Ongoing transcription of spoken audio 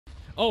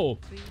Oh,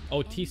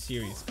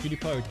 T-Series.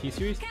 PewDiePie or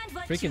T-Series?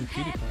 Freaking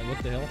PewDiePie,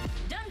 what the hell?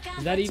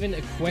 Is that even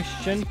a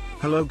question?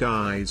 Hello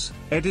guys,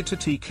 Editor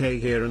TK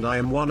here, and I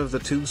am one of the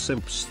 2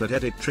 simps that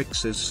edit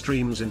Trixx's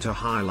streams into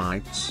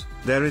highlights.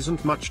 There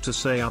isn't much to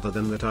say other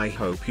than that I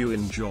hope you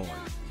enjoy.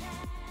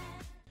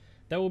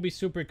 That will be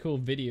super cool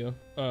video.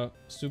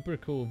 Super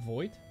cool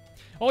void.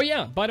 Oh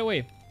yeah, by the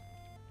way,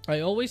 I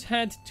always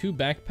had 2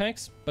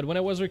 backpacks, but when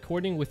I was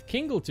recording with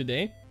Kingle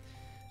today,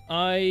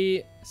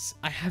 I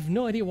have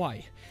no idea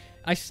why.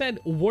 I said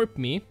warp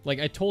me,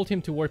 like I told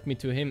him to warp me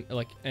to him,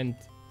 like, and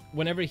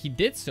whenever he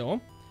did so,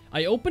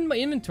 I opened my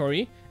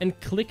inventory and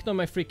clicked on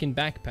my freaking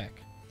backpack.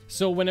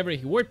 So whenever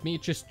he warped me,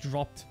 it just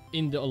dropped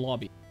in the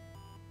lobby.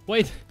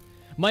 Wait,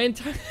 my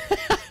entire...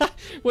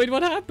 Wait,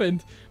 what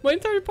happened? My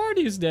entire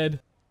party is dead.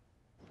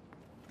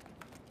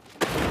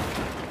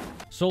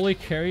 Solely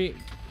carry,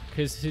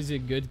 because he's a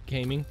good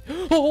gaming.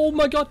 Oh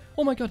my god!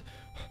 Oh my god!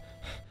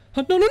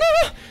 No, no, no,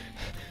 no!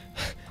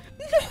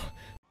 No!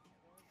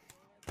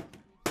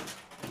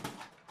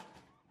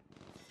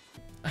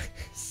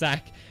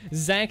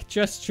 Zach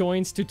just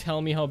joins to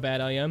tell me how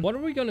bad I am. What are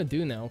we gonna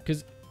do now?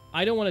 Because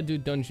I don't want to do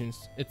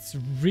dungeons. It's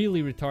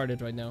really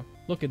retarded right now.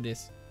 Look at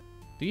this.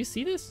 Do you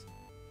see this?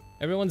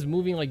 Everyone's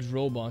moving like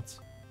robots.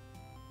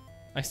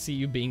 I see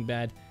you being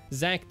bad.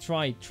 Zach,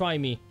 try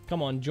me.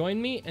 Come on, join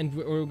me and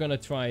we're gonna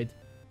try it.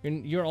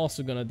 You're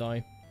also gonna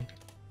die.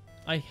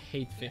 I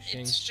hate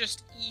fishing. It's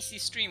just easy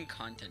stream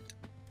content.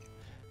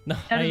 No,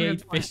 I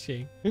hate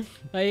fishing.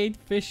 I hate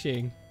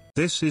fishing.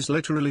 This is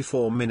literally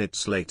 4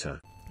 minutes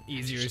later.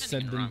 Easier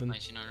said than done.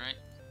 You know, right?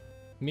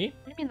 Me?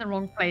 I'm in the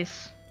wrong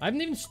place. I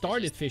haven't even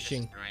started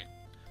fishing. Right.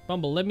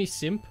 Bumble, let me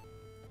simp.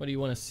 What do you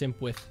want to simp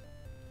with?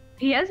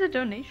 He has a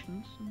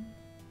donation. So.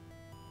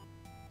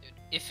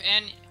 If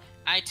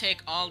I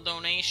take all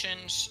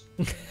donations.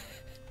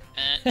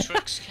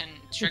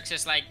 Trixx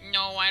is like,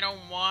 no, I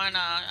don't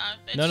wanna.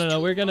 No.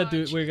 We're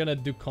gonna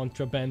do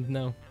contraband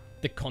now.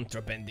 The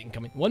contraband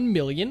incoming. 1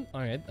 million.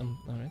 All right. All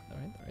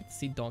right.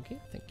 See, doggy.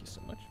 Thank you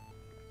so much.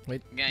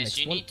 Wait, guys,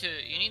 you need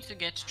to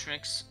get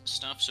Trixx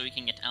stuff so we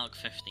can get Elk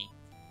 50.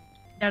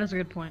 That is a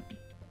good point.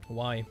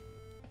 Why?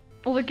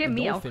 Well, they give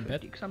me Elk dolphin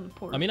 50 because I'm the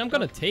poor. I mean, I'm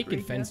gonna take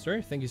it,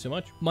 Fenster. Thank you so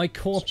much. My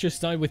co-op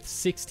just died with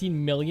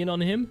 16 million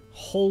on him.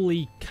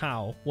 Holy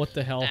cow! What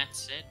the hell?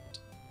 That's it.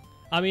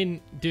 I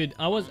mean, dude,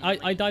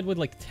 I died with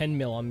like 10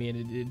 mil on me,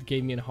 and it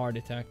gave me a heart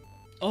attack.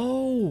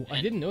 Oh,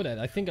 I didn't know that.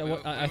 I think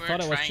I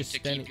thought I was just standing. We were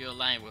trying to keep you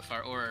alive with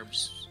our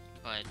orbs,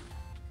 but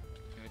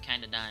we were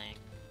kind of dying.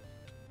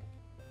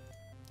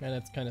 Yeah,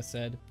 that's kind of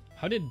sad.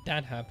 How did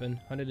that happen?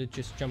 How did it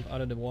just jump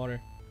out of the water?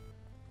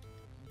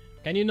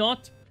 Can you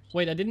not?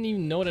 Wait, I didn't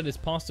even know that is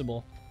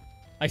possible.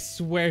 I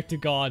swear to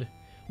God.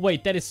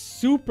 Wait, that is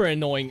super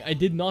annoying. I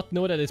did not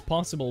know that is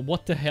possible.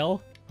 What the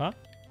hell? Huh?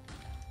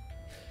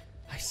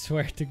 I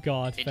swear to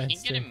God, Did Fenster. he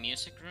get a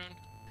music rune?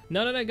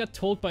 Now that I got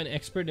told by an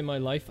expert in my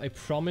life, I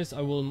promise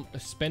I will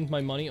spend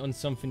my money on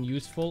something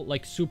useful,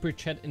 like Super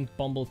Chat and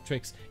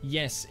BumbleTrixx.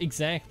 Yes,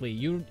 exactly.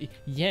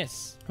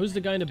 Yes. Who's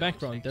the guy in the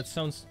background? That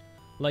sounds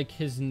like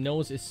his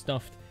nose is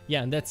stuffed.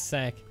 Yeah, that's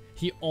Zach.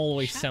 He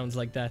always sounds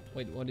like that.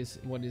 Wait, what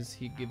is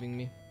he giving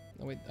me?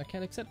 Oh, wait, I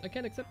can't accept.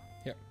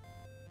 Here.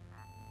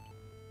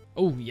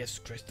 Oh, yes,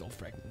 crystal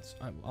fragments.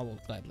 I will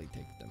gladly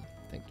take them.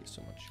 Thank you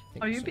so much.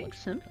 Are you being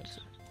simped?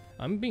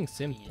 I'm being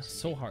simped.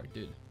 So hard,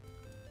 dude.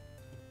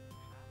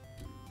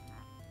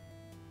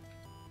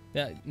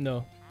 Yeah,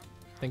 no.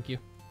 Thank you.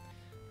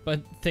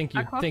 But thank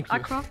you. Thank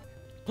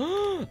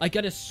you. I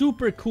got a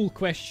super cool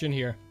question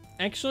here.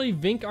 Actually,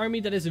 Vink Army,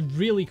 that is a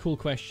really cool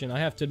question, I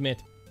have to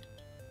admit.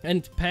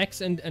 And Pax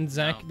and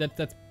Zach,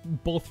 that's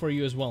both for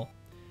you as well.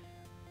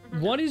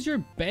 What is your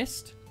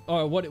best,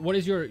 or what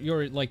is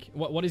your like,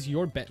 what is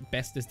your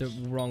best is the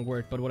wrong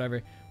word, but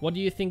whatever. What do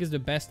you think is the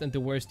best and the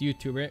worst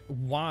YouTuber?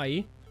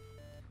 Why?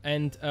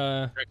 And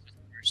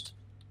Worst.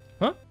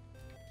 Huh?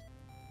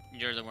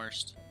 You're the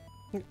worst.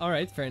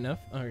 Alright, fair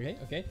enough.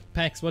 Okay.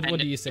 Pax, what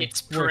do you say? It's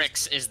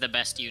Prix is the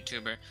best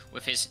YouTuber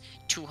with his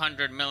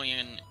 200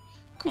 million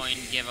coin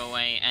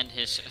giveaway and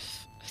his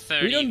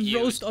 30 We don't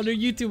views. roast other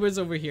YouTubers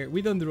over here.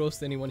 We don't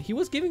roast anyone. He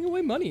was giving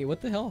away money.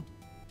 What the hell?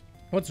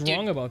 What's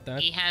wrong about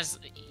that? He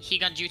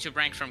got YouTube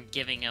rank from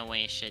giving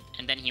away shit,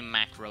 and then he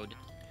macroed.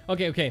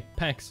 Okay.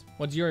 Pax,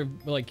 what's your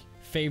like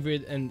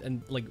favorite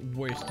and like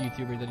worst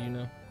YouTuber that you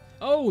know?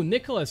 Oh,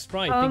 Nicholas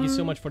Sprite, thank you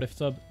so much for the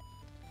sub.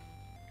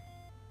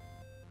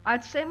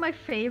 I'd say my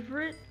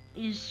favorite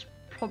is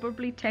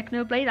probably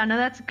Technoblade. I know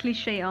that's a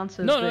cliche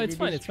answer. No, it's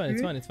fine. It's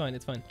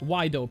fine.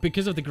 Why though?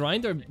 Because of the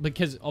grind, or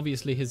because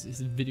obviously his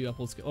video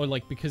uploads, or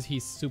like because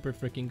he's super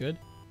freaking good?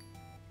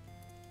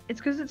 It's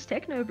because it's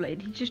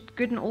Technoblade. He's just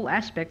good in all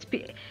aspects.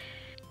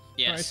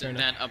 Yes, right,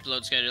 that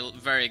upload's got a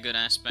very good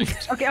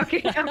aspect.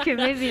 okay,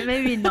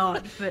 maybe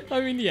not, but I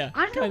mean, yeah.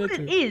 I know what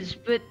it is,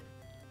 but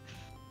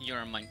you're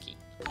a monkey.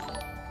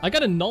 I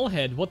got a null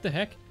head. What the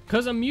heck?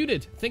 Cause I'm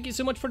muted. Thank you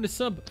so much for the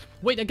sub.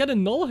 Wait, I got a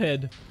null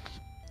head.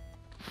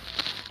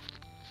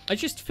 I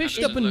just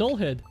fished up a null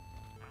head.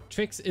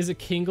 Trixx is a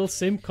Kingle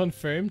sim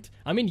confirmed.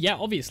 I mean, yeah,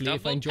 obviously,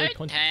 if I enjoy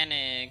content.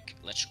 Titanic.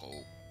 Let's go.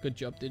 Good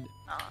job, dude.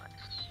 I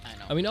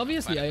know. I mean,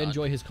 obviously, Quite I a lot.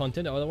 enjoy his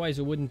content. Otherwise,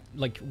 I wouldn't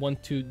like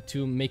want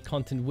to make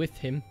content with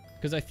him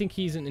because I think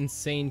he's an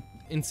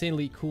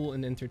insanely cool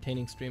and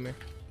entertaining streamer.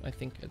 I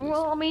think. At least.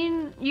 Well, I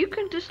mean, you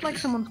can dislike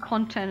someone's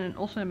content and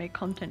also make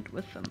content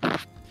with them.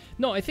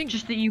 No, I think.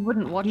 Just that you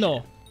wouldn't watch No.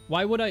 it.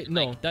 Why would I?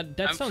 No, Like, that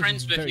I'm sounds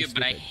friends with very you,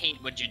 but I stupid.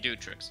 hate what you do,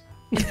 Trix.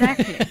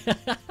 Exactly.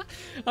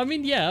 I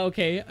mean, yeah,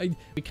 okay.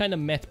 We kind of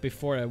met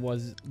before I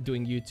was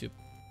doing YouTube,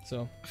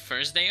 so.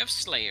 First day of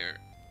Slayer.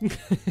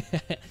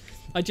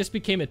 I just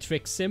became a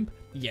trick simp.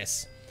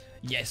 Yes,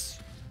 yes.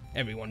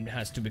 Everyone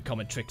has to become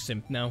a trick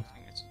simp now. I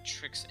guess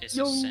Trix is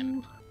a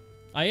simp.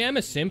 I am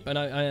a simp, and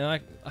I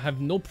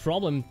have no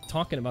problem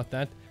talking about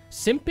that.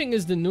 Simping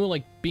is the new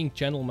like being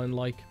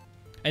gentleman-like,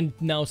 and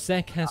now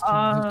Zach has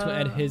to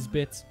add his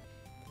bits.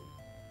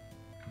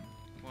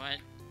 What?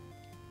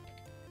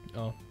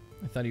 Oh,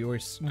 I thought you were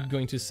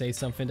going to say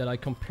something that I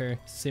compare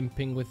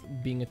simping with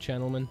being a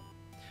gentleman.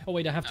 Oh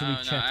wait, I have to read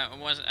No, chat.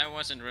 I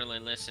wasn't really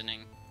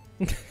listening.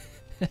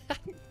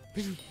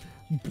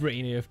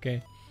 Brain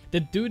AFK. The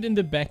dude in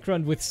the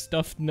background with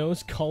stuffed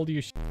nose called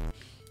you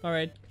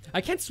Alright.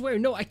 I can't swear.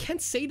 No, I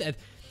can't say that.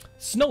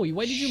 Snowy,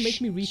 why did you make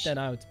me read that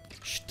out?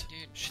 Shh.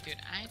 Dude,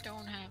 I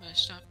don't have a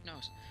stuffed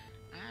nose.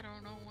 I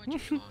don't know what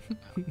you're talking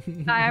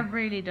about. I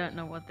really don't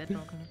know what they're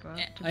talking about.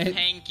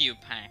 Thank you,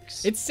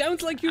 Pax. It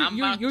sounds like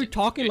you're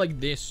talking like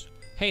this.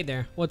 Hey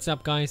there, what's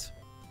up, guys?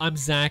 I'm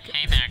Zach.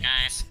 Hey there,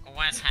 guys.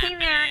 What's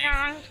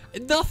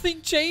happening?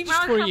 Nothing changed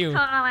for you.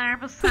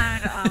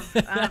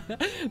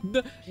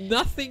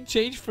 Nothing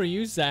changed for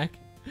you, Zach.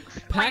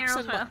 Pax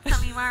and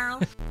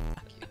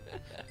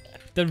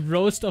The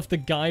roast of the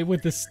guy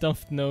with the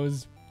stuffed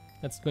nose.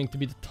 That's going to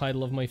be the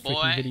title of my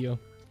freaking Boy. video.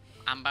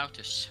 I'm about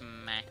to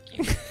smack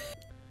you.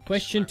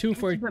 Question 2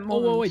 for...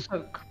 Oh, wait.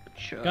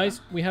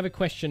 Guys, we have a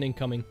question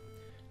incoming.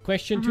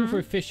 Question 2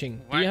 for fishing.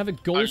 Do What you have a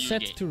are goal you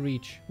set gay? to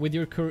reach with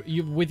your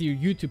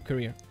YouTube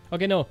career?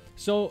 Okay, no.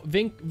 So,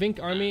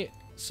 Vink Army,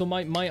 so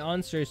my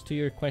answers to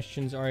your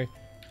questions are...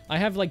 I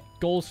have like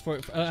goals for...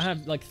 I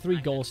have like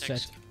 3 goals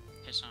set.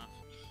 Piss off.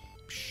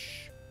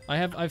 Shh. I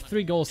have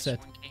 3 goals set.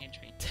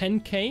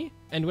 10k,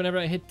 and whenever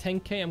I hit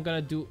 10k, I'm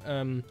gonna do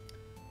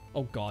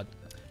oh god,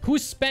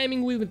 who's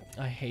spamming with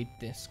I hate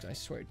this. I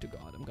swear to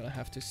god, I'm gonna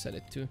have to set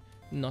it to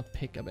not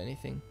pick up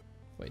anything.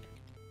 Wait,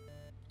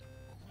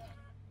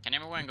 Can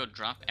everyone go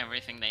drop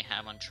everything they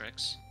have on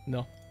Trix?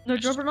 no, No,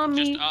 drop it on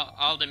me. Just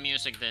all the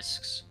music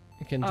discs.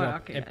 you can Oh,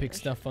 drop okay, epic yeah,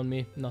 stuff on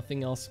me,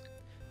 nothing else.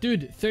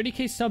 Dude,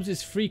 30k subs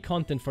is free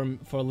content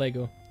for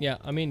Lego. Yeah,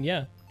 I mean,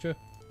 yeah, true.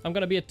 I'm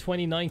gonna be at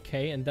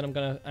 29k, and then I'm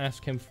gonna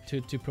ask him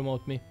to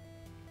promote me.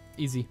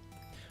 Easy.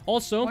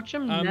 Also, Watch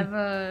him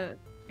never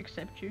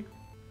accept you.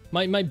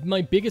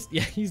 my biggest...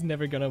 Yeah, he's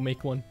never gonna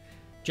make one.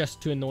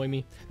 Just to annoy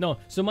me. No,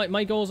 so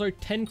my goals are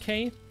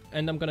 10k,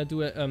 and I'm gonna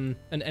do an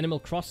Animal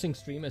Crossing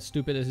stream, as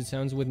stupid as it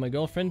sounds, with my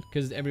girlfriend,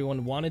 because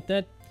everyone wanted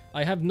that.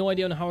 I have no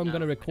idea on how I'm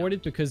gonna record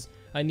it, because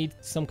I need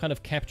some kind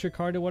of capture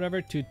card or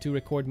whatever to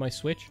record my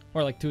Switch,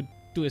 or like to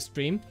do a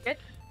stream. Get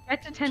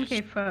to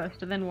 10k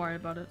first, and then worry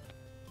about it.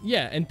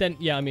 Yeah, and then...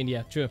 Yeah, I mean,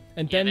 yeah, true.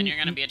 And Yeah, then... then you're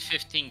gonna be at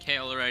 15k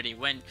already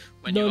when No,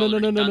 you've no, no,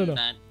 already no, no, done no.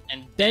 that,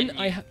 and Then then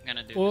I you're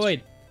gonna do Oh, this.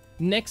 wait.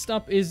 Next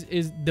up is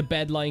the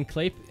bad lying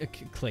clape.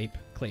 Clape,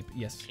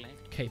 yes.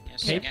 Clape?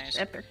 Yes, Cape. guys.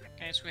 Epic.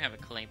 Guys, we have a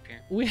clape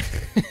here. We...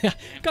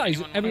 Guys,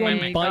 Anyone everyone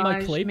wanna buy my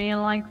guys, clape. Me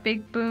like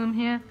Big Boom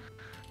here.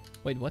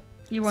 Wait, what?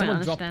 You won't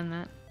Someone dropped understand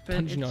that. But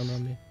punching arm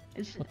on me.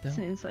 it's What the an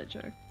hell? inside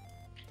joke.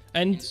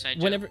 And Inside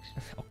joke. whenever...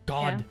 Oh,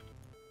 God.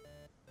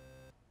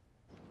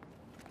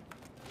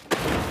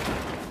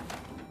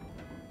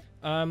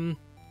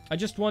 I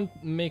just want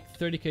to make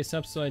 30k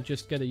subs so I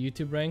just get a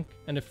YouTube rank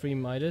and a free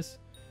Midas.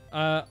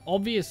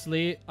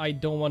 Obviously, I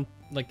don't want...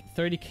 Like,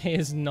 30k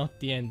is not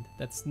the end.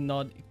 That's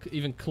not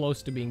even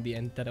close to being the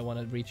end that I want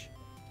to reach.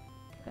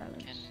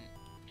 Balance.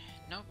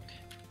 Nope.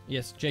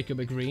 Yes, Jacob,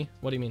 agree.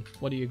 What do you mean?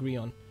 What do you agree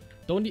on?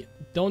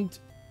 Don't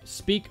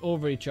speak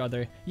over each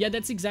other. Yeah,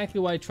 that's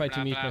exactly why I try to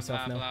Blah, mute blah,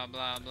 myself blah, now.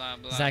 blah, blah,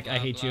 blah, Zach, blah, I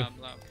hate you. blah,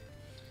 blah.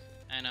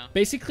 I know.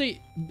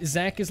 Basically,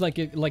 Zach is like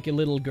a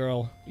little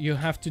girl. You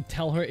have to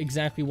tell her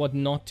exactly what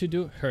not to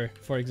do. Her,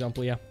 for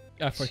example, yeah.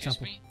 For Excuse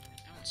example, me?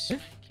 I will smack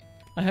you.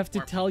 I have to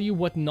Warp. tell you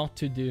what not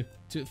to do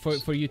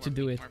for you to Warp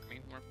do me, it. Warp me,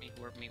 warp me,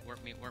 warp me,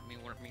 warp me, warp me,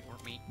 warp me,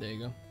 warp me. There you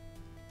go.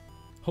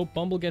 Hope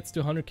Bumble gets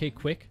to 100k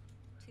quick.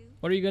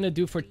 What are you gonna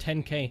do for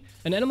 10k?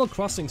 An Animal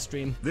Crossing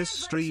stream. This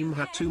stream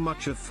had too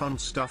much of fun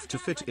stuff to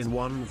fit in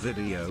one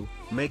video.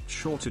 Make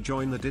sure to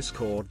join the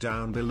Discord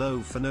down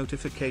below for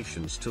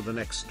notifications to the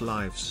next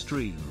live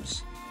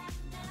streams.